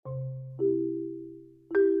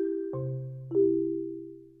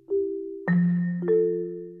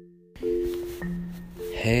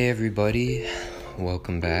Hey everybody,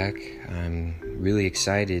 welcome back. I'm really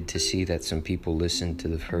excited to see that some people listened to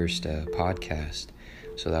the first podcast,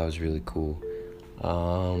 so that was really cool.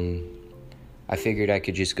 I figured I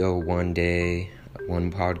could just go one day,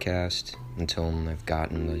 one podcast, until I've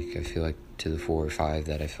gotten, I feel like to the 4 or 5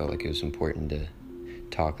 that I felt like it was important to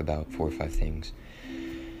talk about, 4 or 5 things.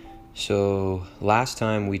 So last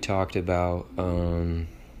time we talked about kind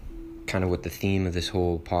of what the theme of this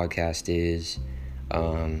whole podcast is.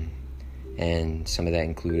 And some of that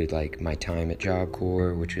included like my time at Job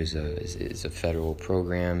Corps, which is a federal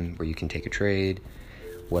program where you can take a trade,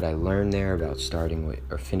 what I learned there about starting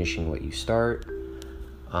or finishing what you start,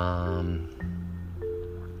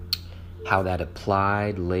 how that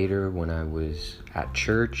applied later when I was at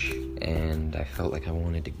church and I felt like I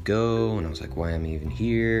wanted to go, and I was like, why am I even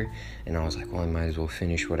here? And I was like, well, I might as well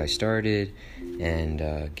finish what I started,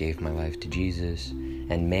 and gave my life to Jesus.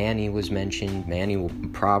 And Manny was mentioned. Manny will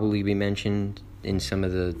probably be mentioned in some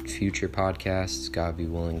of the future podcasts, God be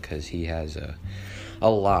willing, because he has a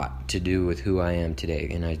lot to do with who I am today.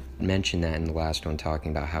 And I mentioned that in the last one,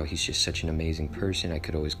 talking about how he's just such an amazing person. I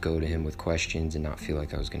could always go to him with questions and not feel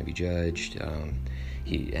like I was going to be judged.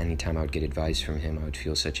 Anytime I would get advice from him, I would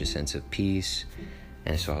feel such a sense of peace.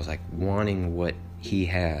 And so I was like wanting what he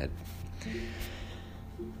had.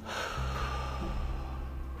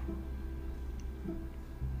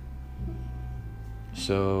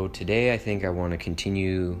 So today I think I want to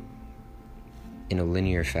continue in a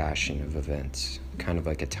linear fashion of events, kind of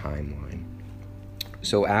like a timeline.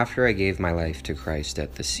 So after I gave my life to Christ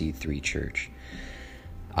at the C3 Church,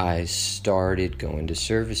 I started going to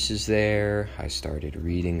services there. I started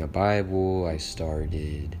reading a Bible. I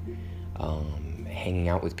started hanging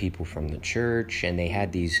out with people from the church, and they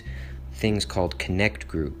had these things called connect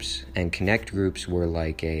groups. And connect groups were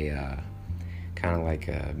like a kind of like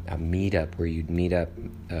a meetup where you'd meet up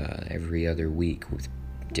every other week with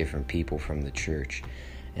different people from the church.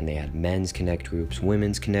 And they had men's connect groups,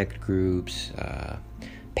 women's connect groups,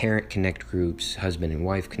 parent connect groups, husband and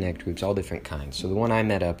wife connect groups, all different kinds. So the one I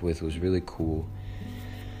met up with was really cool.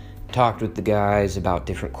 Talked with the guys about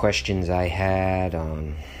different questions I had.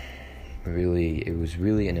 It was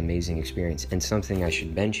really an amazing experience. And something I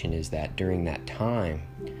should mention is that during that time,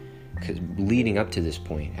 because leading up to this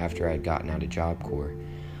point, after I had gotten out of Job Corps,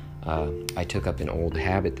 I took up an old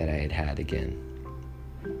habit that I had again,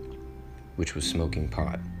 which was smoking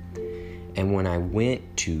pot. And when I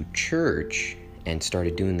went to church and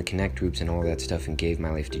started doing the connect groups and all that stuff and gave my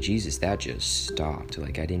life to Jesus, that just stopped.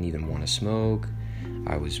 Like, I didn't even want to smoke.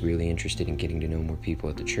 I was really interested in getting to know more people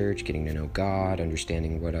at the church, getting to know God,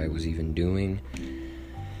 understanding what I was even doing.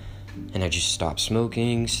 And I just stopped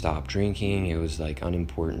smoking, stopped drinking. It was like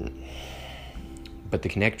unimportant. But the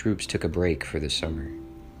connect groups took a break for the summer.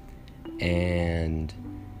 And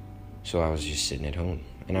so I was just sitting at home.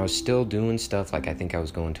 And I was still doing stuff, like I think I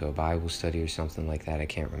was going to a Bible study or something like that. I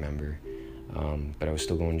can't remember. But I was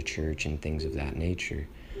still going to church and things of that nature.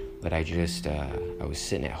 But I was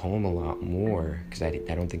sitting at home a lot more because I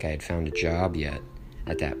don't think I had found a job yet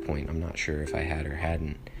at that point. I'm not sure if I had or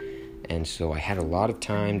hadn't. And so I had a lot of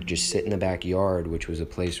time to just sit in the backyard, which was a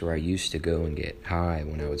place where I used to go and get high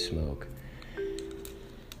when I would smoke.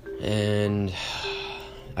 And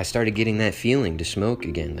I started getting that feeling to smoke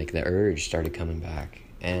again, like the urge started coming back.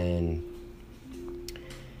 And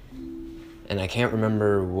I can't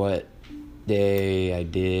remember what day I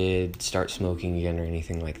did start smoking again or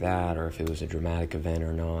anything like that, or if it was a dramatic event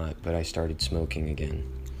or not, but I started smoking again.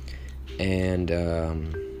 And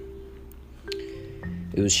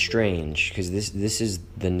it was strange, because this is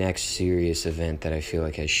the next serious event that I feel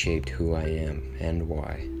like has shaped who I am and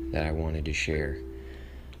why, that I wanted to share,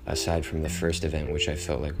 aside from the first event, which I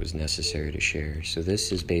felt like was necessary to share. So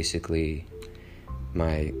this is basically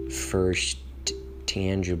my first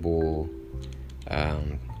tangible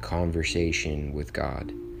conversation with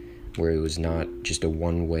God, where it was not just a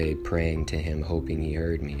one-way praying to him, hoping he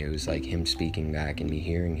heard me. It was like him speaking back and me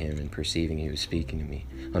hearing him and perceiving he was speaking to me,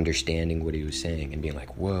 understanding what he was saying and being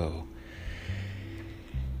like, whoa.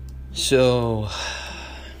 So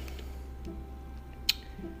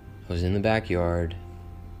I was in the backyard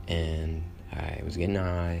and I was getting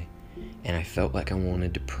high and I felt like I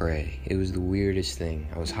wanted to pray. It was the weirdest thing.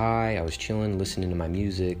 I was high, I was chilling, listening to my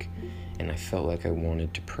music, and I felt like I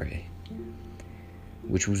wanted to pray,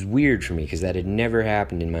 which was weird for me because that had never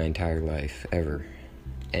happened in my entire life, ever.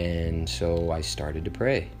 And so I started to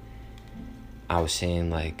pray. I was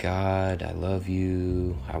saying, like, God, I love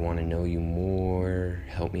you. I want to know you more.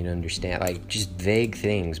 Help me to understand. Like, just vague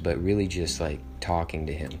things, but really just, like, talking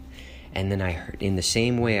to him. And then I heard, in the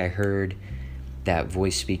same way I heard that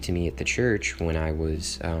voice speak to me at the church when I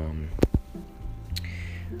was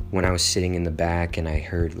sitting in the back, and I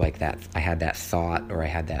heard like that, I had that thought, or I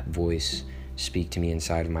had that voice speak to me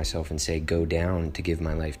inside of myself and say, go down to give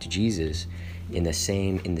my life to Jesus, in the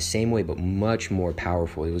same way, but much more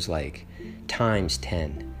powerful. It was like times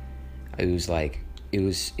 10. It was like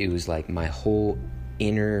my whole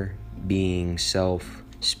inner being, self,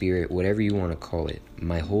 spirit, whatever you want to call it,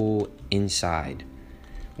 my whole inside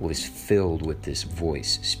was filled with this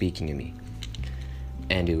voice speaking to me.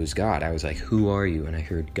 And it was God. I was like, who are you? And I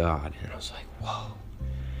heard God. And I was like, whoa.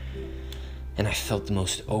 And I felt the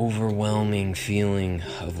most overwhelming feeling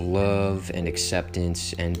of love and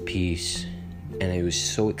acceptance and peace. And it was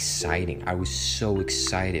so exciting. I was so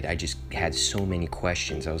excited. I just had so many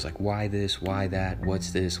questions. I was like, why this? Why that?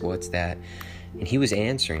 What's this? What's that? And he was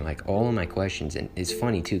answering like all of my questions. And it's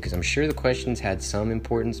funny too, because I'm sure the questions had some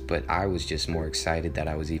importance, but I was just more excited that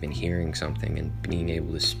I was even hearing something and being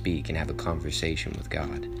able to speak and have a conversation with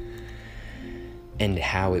God. And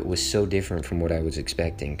how it was so different from what I was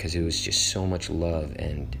expecting, because it was just so much love,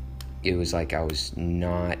 and it was like I was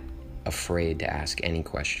not afraid to ask any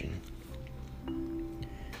question.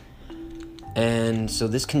 And so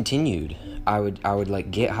this continued. I would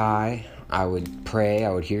like get high, I would pray,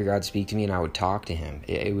 I would hear God speak to me, and I would talk to him.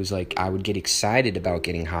 It was like I would get excited about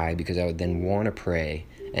getting high, because I would then want to pray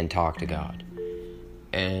and talk to God.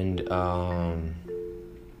 And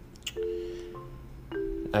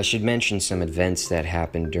I should mention some events that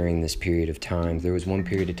happened during this period of time. There was one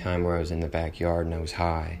period of time where I was in the backyard and I was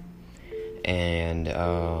high, and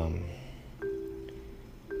I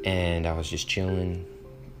was just chilling,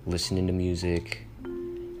 listening to music,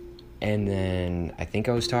 and then I think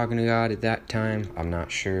I was talking to God at that time. I'm not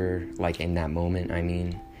sure, like in that moment, I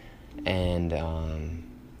mean. And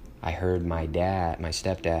I heard my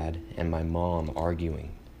stepdad, and my mom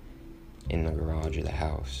arguing in the garage of the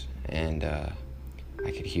house, and I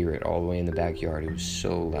could hear it all the way in the backyard. It was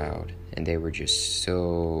so loud, and they were just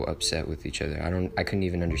so upset with each other. I couldn't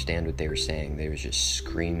even understand what they were saying. They were just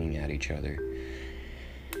screaming at each other.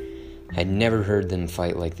 I'd never heard them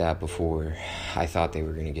fight like that before. I thought they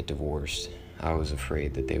were going to get divorced. I was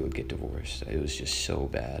afraid that they would get divorced. It was just so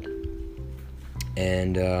bad.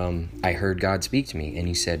 And I heard God speak to me, and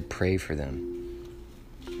he said, pray for them.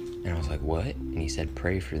 And I was like, what? And he said,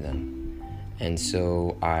 pray for them. And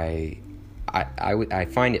so I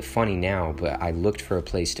find it funny now, but I looked for a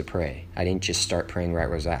place to pray. I didn't just start praying right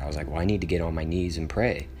where I was at. I was like, well, I need to get on my knees and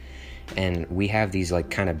pray. And we have these like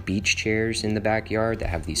kind of beach chairs in the backyard that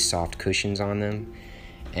have these soft cushions on them.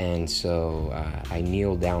 And so I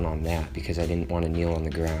kneeled down on that, because I didn't want to kneel on the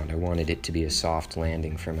ground. I wanted it to be a soft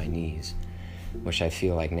landing for my knees, which I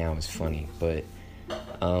feel like now is funny. But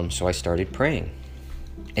so I started praying.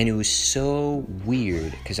 And it was so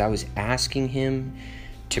weird, because I was asking him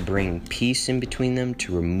to bring peace in between them,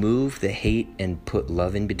 to remove the hate and put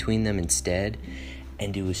love in between them instead.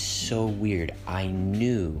 And it was so weird. I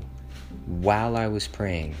knew while I was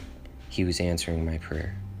praying, he was answering my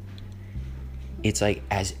prayer. It's like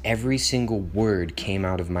as every single word came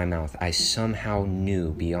out of my mouth, I somehow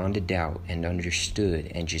knew beyond a doubt and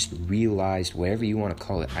understood and just realized, whatever you want to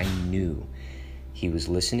call it, I knew he was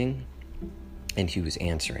listening and he was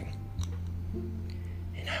answering.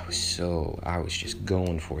 And I was just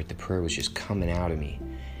going for it. The prayer was just coming out of me.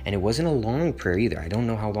 And it wasn't a long prayer either. I don't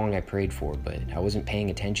know how long I prayed for, but I wasn't paying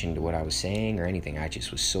attention to what I was saying or anything. I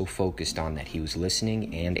just was so focused on that he was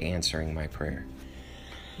listening and answering my prayer.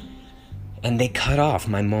 And they cut off.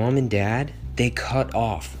 My mom and dad, they cut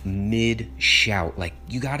off mid-shout. Like,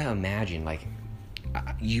 you gotta imagine, like,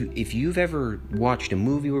 if you've ever watched a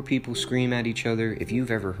movie where people scream at each other, if you've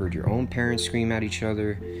ever heard your own parents scream at each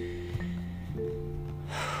other,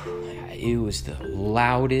 it was the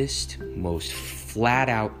loudest, most flat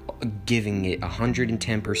out, giving it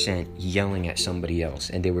 110%, yelling at somebody else,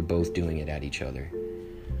 and they were both doing it at each other.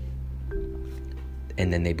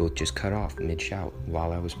 And then they both just cut off mid-shout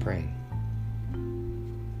while I was praying.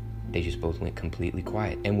 They just both went completely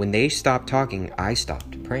quiet. And when they stopped talking, I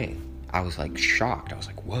stopped praying. I was like shocked. I was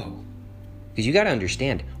like, whoa. Because you got to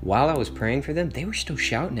understand, while I was praying for them, they were still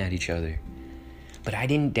shouting at each other. But I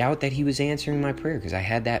didn't doubt that he was answering my prayer, because I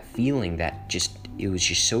had that feeling that it was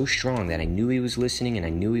just so strong that I knew he was listening and I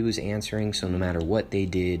knew he was answering. So no matter what they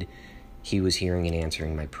did, he was hearing and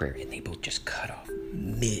answering my prayer. And they both just cut off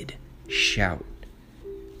mid-shout.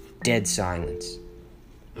 Dead silence.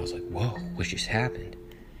 I was like, whoa, what just happened?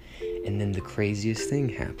 And then the craziest thing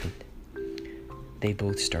happened. They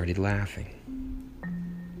both started laughing.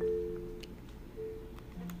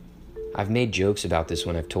 I've made jokes about this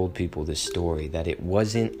when I've told people this story, that it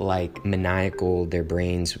wasn't like maniacal, their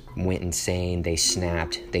brains went insane, they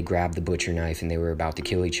snapped, they grabbed the butcher knife and they were about to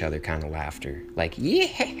kill each other kind of laughter. Like,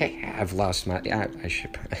 yeah, I've lost my... I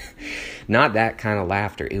should... Not that kind of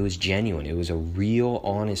laughter. It was genuine. It was a real,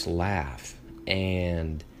 honest laugh.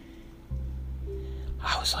 And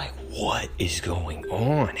I was like, what is going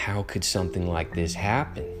on? How could something like this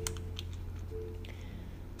happen?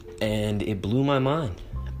 And it blew my mind.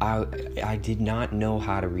 I did not know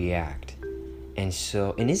how to react. And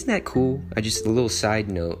isn't that cool? A little side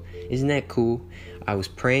note. Isn't that cool? I was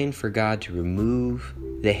praying for God to remove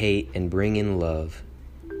the hate and bring in love.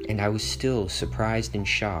 And I was still surprised and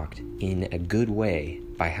shocked in a good way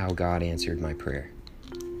by how God answered my prayer.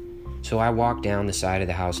 So I walked down the side of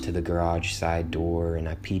the house to the garage side door, and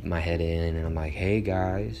I peeped my head in, and I'm like, hey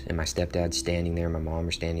guys. And my stepdad's standing there, my mom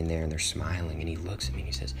are standing there, and they're smiling. And he looks at me and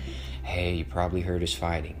he says, hey, you probably heard us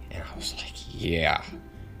fighting. And I was like, yeah.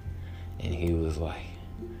 And he was like,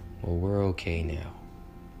 well, we're okay now.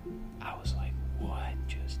 I was like, what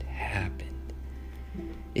just happened?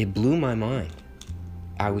 It blew my mind.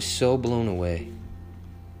 I was so blown away.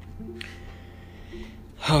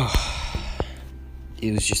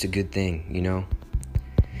 It was just a good thing, you know?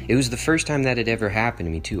 It was the first time that had ever happened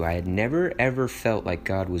to me, too. I had never, ever felt like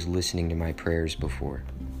God was listening to my prayers before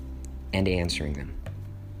and answering them.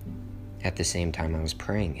 At the same time I was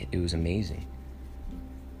praying it. It was amazing.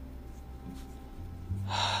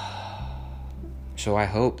 So I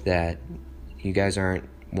hope that you guys aren't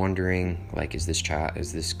wondering, like, is this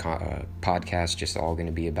podcast just all going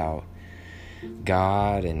to be about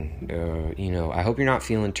God? And, I hope you're not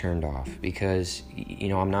feeling turned off, because,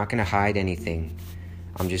 I'm not going to hide anything.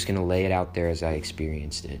 I'm just going to lay it out there as I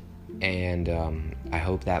experienced it. And I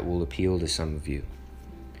hope that will appeal to some of you.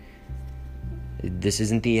 This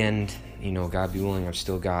isn't the end. God be willing, I've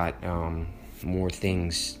still got more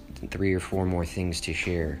things, 3 or 4 more things to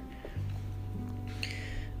share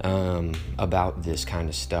about this kind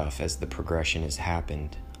of stuff as the progression has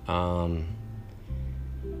happened.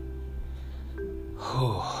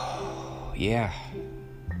 Yeah.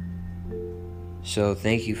 So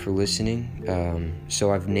thank you for listening.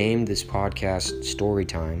 So I've named this podcast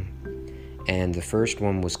Storytime, and the first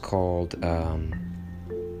one was called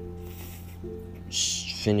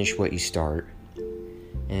Finish What You Start.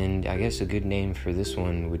 And I guess a good name for this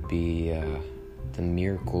one would be The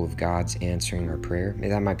Miracle of God's Answering Our Prayer.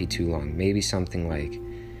 That might be too long. Maybe something like,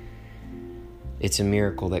 it's a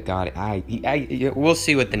miracle that God... we'll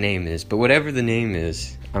see what the name is. But whatever the name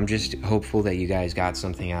is, I'm just hopeful that you guys got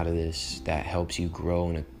something out of this that helps you grow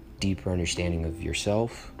in a deeper understanding of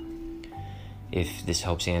yourself. If this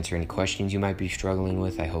helps answer any questions you might be struggling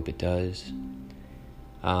with, I hope it does.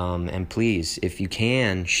 And please, if you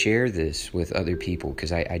can, share this with other people,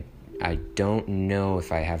 because I don't know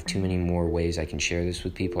if I have too many more ways I can share this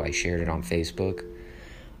with people. I shared it on Facebook,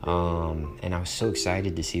 and I was so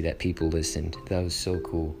excited to see that people listened. That was so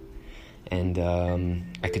cool. And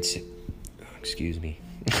I could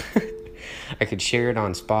share it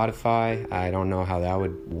on Spotify. I don't know how that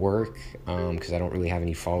would work, because I don't really have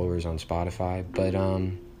any followers on Spotify, but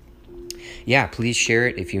yeah, please share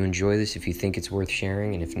it if you enjoy this, if you think it's worth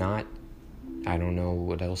sharing, and if not, I don't know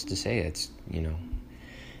what else to say. It's,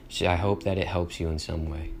 so I hope that it helps you in some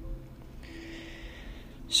way.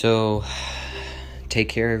 So, take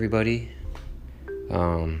care, everybody.